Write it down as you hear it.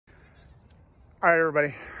All right,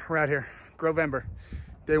 everybody, we're out here. Growvember,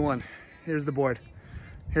 day one. Here's the board.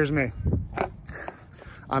 Here's me.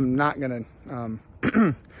 I'm not gonna, I'm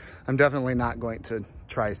definitely not going to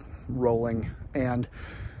try rolling and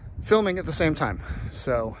filming at the same time.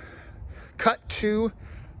 So, cut to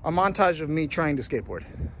a montage of me trying to skateboard.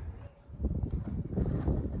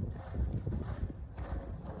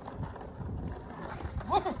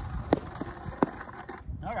 All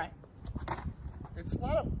right. It's a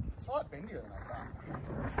lot bendier than I thought.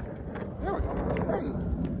 There we go. Hey.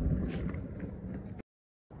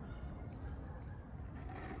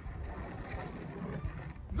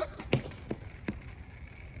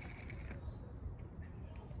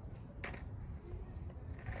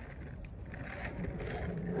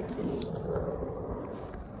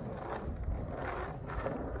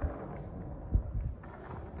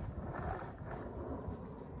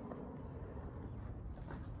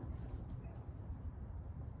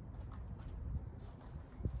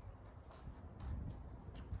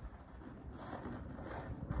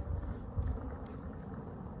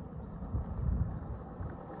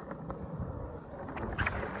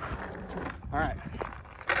 All right,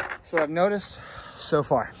 so what I've noticed so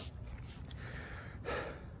far.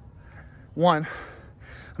 One,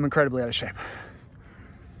 I'm incredibly out of shape.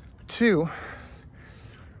 Two,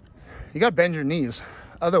 you gotta bend your knees,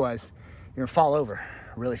 otherwise you're gonna fall over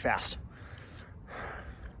really fast.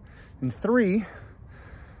 And three,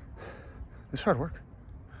 this is hard work.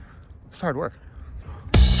 It's hard work.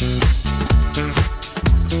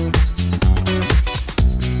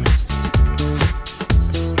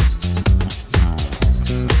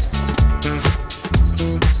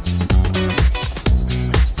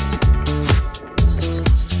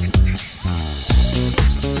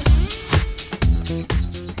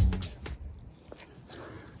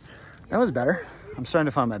 That was better. I'm starting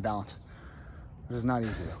to find my balance. This is not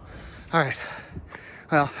easy though. All right,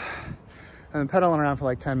 well, I've been pedaling around for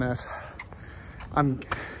like 10 minutes. I'm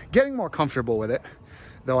getting more comfortable with it,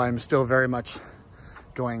 though I'm still very much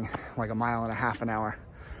going like 1.5 miles an hour.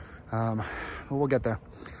 But we'll get there.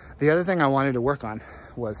 The other thing I wanted to work on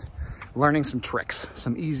was learning some tricks,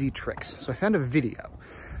 some easy tricks. So I found a video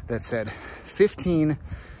that said 15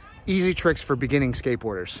 easy tricks for beginning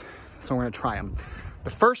skateboarders. So we're gonna try them. The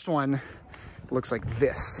first one looks like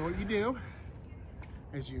this. So what you do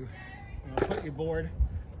is you put your board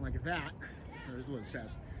like that, or this is what it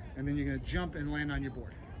says, and then you're gonna jump and land on your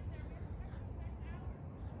board.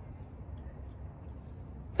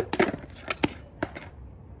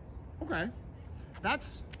 Okay,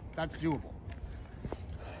 that's doable.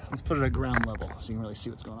 Let's put it at ground level so you can really see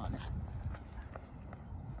what's going on here.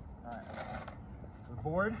 All right, so the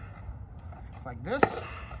board, it's like this,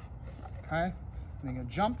 okay? And then you're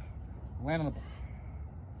gonna jump, land on the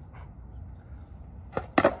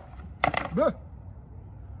board.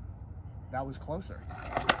 That was closer.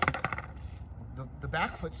 The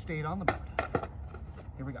back foot stayed on the board.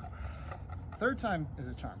 Here we go. Third time is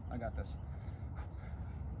a charm. I got this.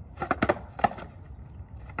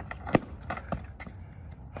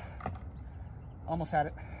 Almost had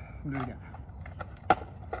it. I'm gonna do it again.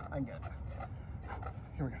 I can get it.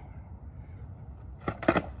 Here we go.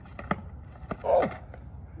 Oh!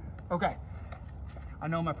 Okay. I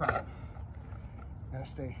know my problem. Gotta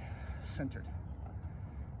stay centered.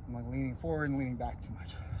 I'm like leaning forward and leaning back too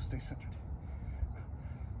much. Stay centered.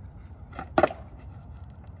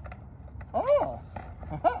 Oh!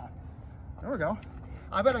 Aha! There we go.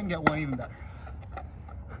 I bet I can get one even better.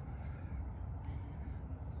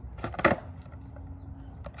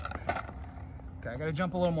 Okay, I gotta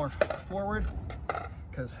jump a little more forward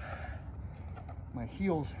because my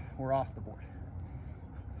heels were off the board.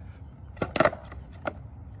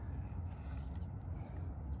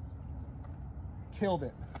 Killed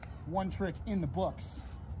it. One trick in the books.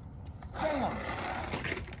 Bam!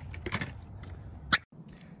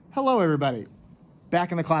 Hello, everybody.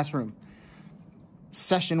 Back in the classroom.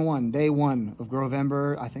 Session 1, day 1 of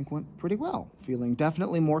Growvember, I think went pretty well. Feeling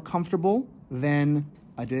definitely more comfortable than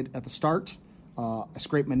I did at the start. I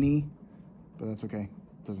scraped my knee, but that's okay.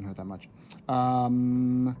 Doesn't hurt that much.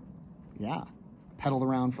 Yeah. Pedaled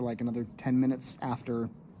around for like another 10 minutes after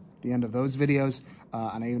the end of those videos.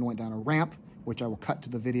 And I even went down a ramp, which I will cut to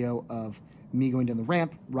the video of me going down the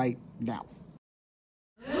ramp right now.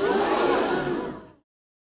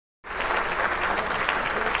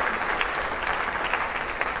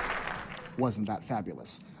 Wasn't that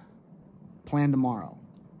fabulous? Plan tomorrow.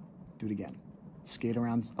 Do it again. Skate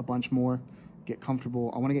around a bunch more. Get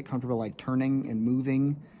comfortable. I want to get comfortable like turning and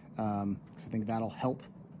moving. 'Cause I think that'll help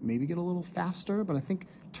maybe get a little faster, but I think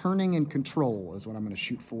turning and control is what I'm gonna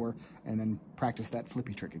shoot for, and then practice that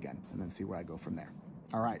flippy trick again, and then see where I go from there.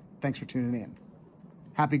 All right, thanks for tuning in.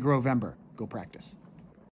 Happy Growvember. Go practice.